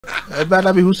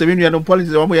Better be who say we no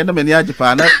politics. One way na many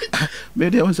Japan.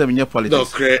 Maybe I want some in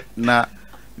politics. Na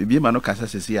bibi ma no kasa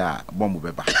sesi a bomb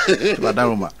beba.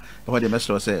 Badaroma. What the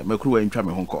master say, me crew entwa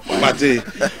me honko. Mate.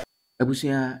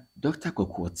 Abusia Dr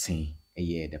Kwaku Oteng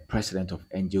the president of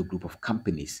Angel Group of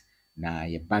Companies. Na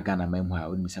ye bagana memwa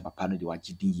oni misa papa no de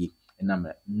wagidi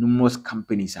na numerous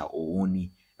companies are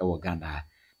oni e Ghana.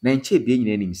 Na nche bi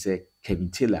nyina nim se Kevin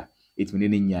Taylor it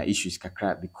mean nya issues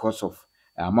kakra because of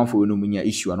amanfo no munya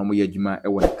issue anomo ye adwuma e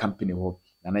won company ho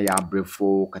na ya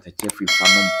abrefo katachefri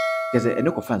fanom kese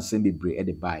ene ko fan sembe bre e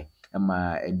de buy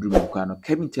ama endrum kwa no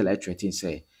Kevin Taylor threaten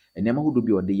say enema hodo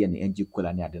bi ode ye ne NG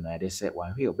kola ne ade na de say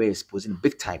wan hwe obey exposing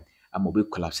big time ama obe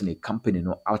collapse ne company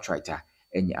no outright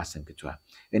enye asenketwa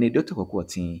ene Dr Kwaku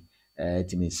Oteng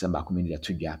timi samba community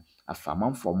atudwa afa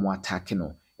amanfo mo attack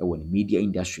no e won media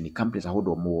industry ne companies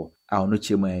ahodo mo a ono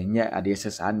chema enye ade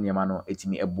sesa anema no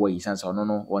etimi ebo yi sansa ono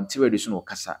no won tiredu so no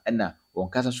kasa na won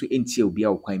kasa so entie obi a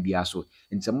okwan bia so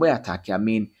ntembo attack I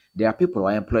mean there are people who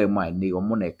employ mind they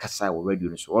omo na kasa wo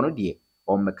radio so ono de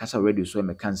o me kasa radio so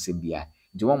me kan sembia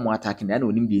nti won mo attack na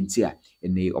onim de ntia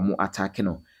ene omo attack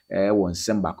no won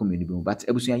samba community bi but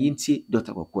ebusuan yinti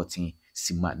Dr Kwaku Oteng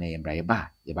sima na yembra ye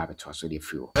ba beto so de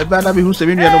free o better be who say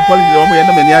we no politics. One way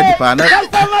na many Japan.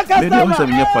 Maybe I want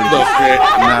some in politics.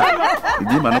 Na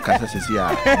bibi ma no kasa sesi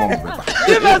a bomb beba.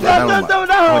 Badaroma.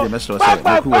 What the master say,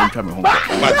 me crew entwa me honko.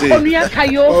 Mate. Onuya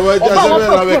kayo. Oba wo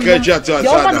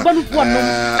for no.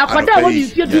 Akwada wo di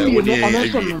fie du ni no ono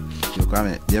so no.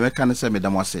 Kwame, ye me kan say me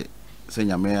dam wase. Say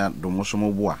nyame a domo so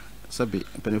mo bo a. Sabe,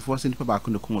 penefo se nipa ba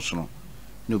ko ne kum so no.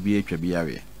 Na obi atwa bi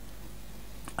awe.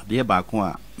 Ade ba ko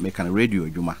a me kan radio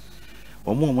adwuma.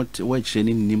 Omo wa chire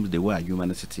ni nim de wa adwuma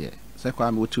na sete. Say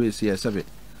Kwame wo to esi sabe.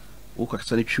 Wo ka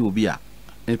sare twi obi a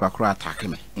nipa kro attack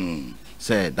me.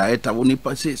 Say director wo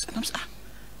nipa say nam sa.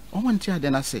 Omo ntia de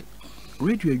na say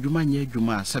radio adwuma nya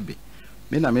adwuma sabe.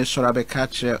 Me na me sora be ka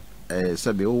kire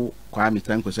sabe wo Kwame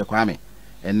tanko say Kwame.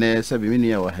 Ene sabe me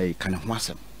ne wa hai kan ho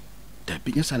asem. Da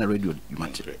binya sana radio adwuma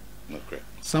tire. Okay.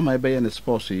 Sama ebe ya ne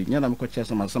sports yi nyana mko chia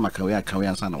sama kan we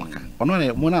ansa na waka ono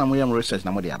ne mo na mo yam research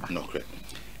na mo de aba Okay.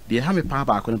 de ha me pa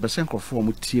ba ko ne percent crofo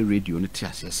mo tie radio ne tie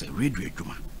ase radio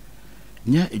adwuma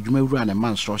nya adwuma wura na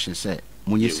man instruction say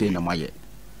mo nye sei na maye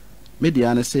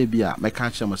media na say bia me ka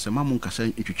chia mo say ma mo nkasa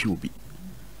etwetwe obi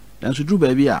dan so dru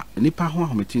ba bia nipa ho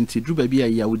ahometinti dru ba bia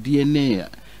ya wodie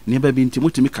ne ba bi nti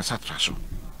motimi kasa traso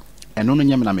eno no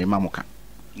nyam na me ma mo ka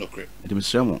Okay. de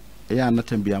mesremo ya na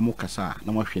tambia mo kasa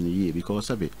na mo hwe ne ye because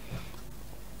sabe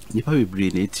nipa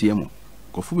bebre na etie mo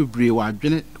kofu bebre wa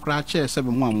adwene kra che sabe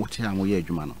mo amote ha mo ye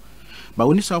adwuma no ba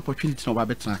woni sa opportunity na ba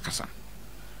betena kasa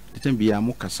de tambia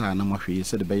mo kasa na mo hwe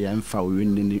se de be ya mfa wo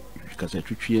ni kasa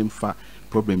twetwe mfa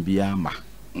problem bia ma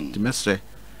de mesre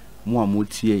mo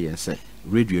amotie ye se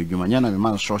radio adwuma nya na me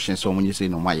man instruction so mo nye se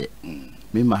no maye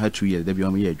me ma ha 2 years de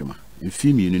bia mo ye adwuma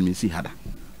mfi mi no mi si hada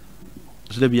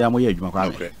so de bia mo ye adwuma kwa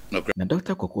Okay. Okay. na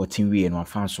Dr Kwaku Oteng wie no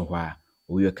afan so ho a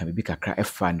oyo ka bibi kakra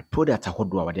efa ne product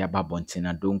ahodo a wade aba bonten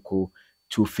na donko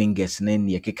two fingers na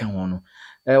ne keka ho no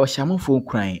wo hyamfo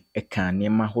kran eka ne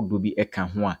ma hodo bi eka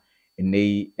ho a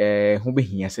nei ho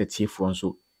behia se tiefo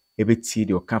nso ebeti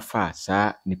de okafa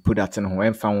sa ne product no ho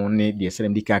emfa ho ne de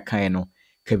selem dika kan no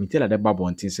kabitela de ba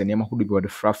bonten se ne ma hodo bi wode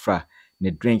frafra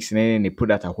ne drinks ne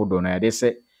product ahodo na ya de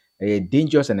se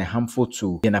dangerous and harmful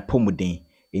to na pomuden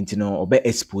into no obe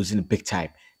exposing big time.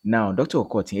 Now Dr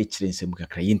Kwaku Oteng experience mu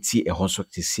kakra yenti e honso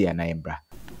te sia na embra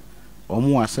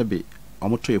omo asabe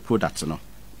omo to a product no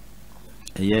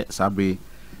eye sabe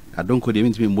adonko de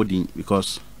mentimi modin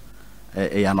because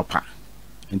anopa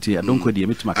nti adonko de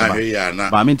metima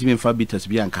ka ba mentimi mfa bitters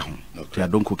bi anka ho ti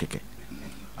adonko keke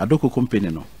adonko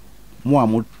company no mo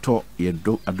amoto ye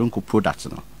adonko product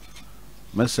no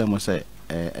mese mo say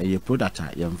eye product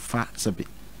a ye mfa sabe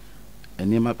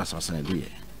enema pasasa na de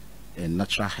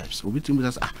natural herbs obitim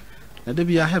just na de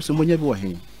bia herbs mo nya bi wo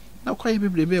hen na kwa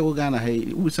bebrebe wo Ghana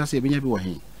he usase e benya bi wo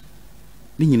hen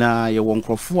ni nyina ye won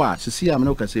krofo a sisi am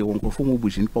na ka say won krofo mo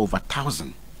bushi nipa over 1000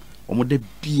 omo de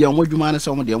bia mo dwuma na se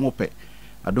omo de mo pe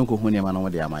adonko ho ne ma na mo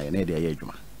de amaye na de aye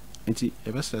dwuma enti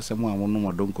e be sese mo amono mo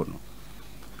adonko no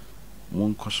mo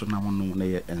nkoso na mo no na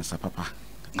ye ensa papa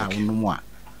a wono mo a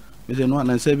me se no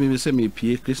na se bi se me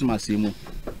pie Christmas yi mu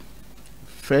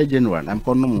fair January am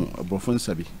kono brofon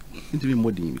sabi into be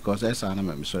modern because I saw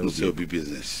na so be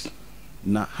business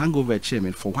na hangover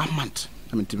chairman for 1 month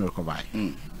I mean to recover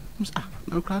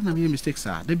na crowd na me mistakes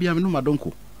are they be am no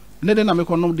madonko ne de na me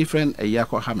kono different a year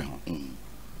ko ha me ho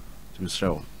to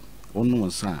show onu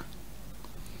nsa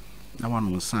na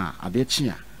wanu nsa ade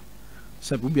chia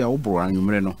se bia wo bro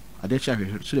anwumre no ade chia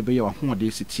hwe so de be ye wa ho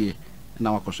de sitie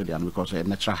na wakoso de an because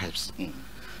natural herbs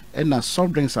ɛna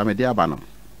soft drinks a mede aba no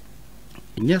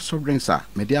nyɛ soft drinks a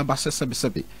mede aba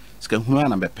sɛsɛbesɛbe sika hunu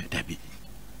ana bɛpɛ dabi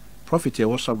profit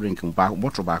ɛwɔ soft drink ba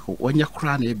bottle baako wɔnyɛ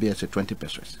kora na ɛbɛyɛ sɛ 20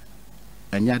 pesos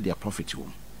ɛnyɛ their profit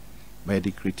wɔ by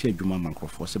the create adwuma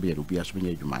mankrofo sɛ bɛyɛ obi aso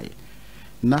bɛyɛ adwuma yɛ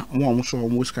na mo so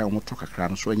mo sika mo to kakra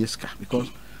no so ɛnyɛ sika because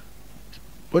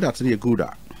what that is good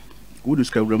good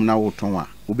sika wura mu na wo ton a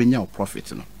wo bɛnya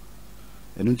profit no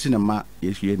ɛno nti na ma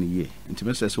yɛhie ne yie nti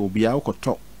mɛ sɛ obi a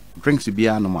wokɔtɔ drinks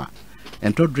bia no ma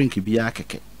ɛntɔ drink bia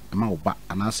kɛkɛ ma wo ba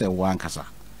anaasɛ wo ankasa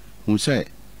hu sɛ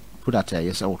product a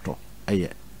yɛsɛ wotɔ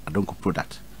ɛyɛ adonko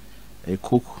product a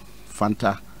Coke,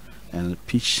 Fanta and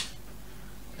peach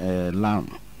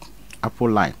lime apple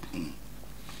lime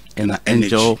and an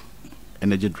angel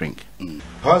energy drink.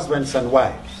 Husbands and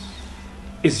wives,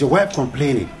 is your wife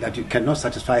complaining that you cannot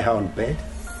satisfy her on bed?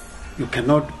 You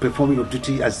cannot perform your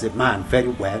duty as a man very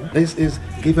well? This is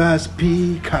Give Us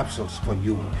P capsules for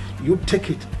you. You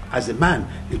take it as a man,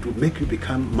 it will make you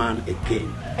become man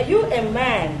again. Are you a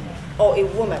man or a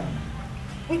woman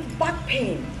with back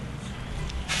pain,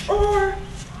 or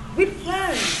with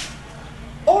plans,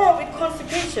 or with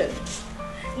constipation?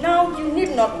 Now you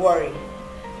need not worry.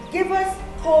 Give Us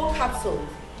Core Capsule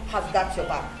has got your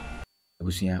back.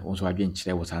 Abusia also adwen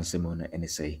kyerɛ wɔ sansɛm no ɛne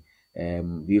sɛ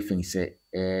do you think say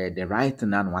the right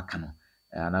now no aka no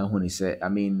and I want to say I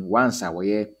mean once I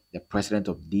were the president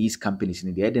of these companies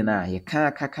in the edena he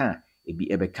ka e bi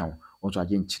ebe kan also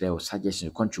adwen kyerɛ wɔ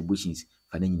suggestions contributions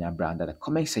fa na nyina bra under the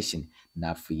comment section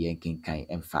na fa yɛn kenkan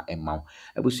emfa emma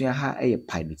abusia ha ɛyɛ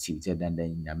pilot dan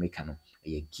nyina meka no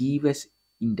ɛyɛ Givers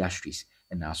Industries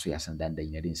and also yasan dan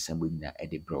nyina de nsɛm nyina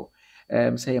ɛde bro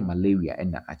say malaria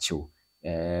ɛna akyɛw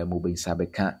mobile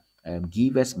sabeka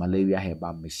Givers malaria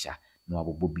herbal mixture no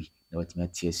abobobi na watimi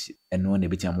atie eno na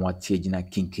betia mo atie gina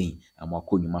kinkin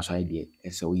amako nyuma so ide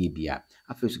ese oye bia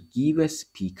afeso Givers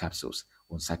P capsules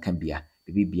on saka bia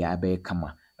bia be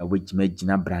kama wagima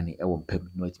gina brane e wo mpem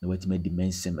na watimi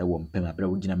dimensem e wo mpem abra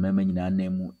wagina mama nyina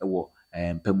anamu e wo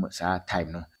mpem saa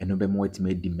time no eno be mo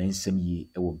watimi dimensem yi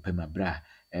e wo mpem abra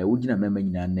wagina mama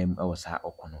nyina anamu e wo saa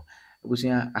okono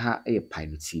ebusia aha e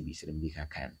Pino TV sere mbika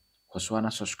kan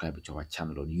Koswana subscribe to our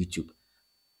channel on YouTube,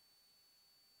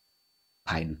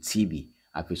 Pino TV.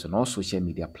 Appears on all social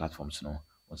media platforms. No,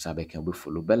 on Sabe can we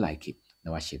follow bell like it.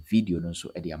 Now I share video no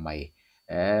so Eddie Amaye.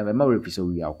 Remember episode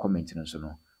we are commenting on so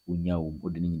no. Unya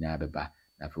udini na beba.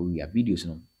 Na for we are videos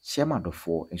no. Share my do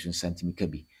for and send me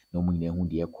kabi. No money who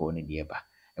dear call in the eba.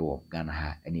 Ewo Ghana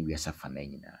ha anywhere safana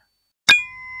nyina.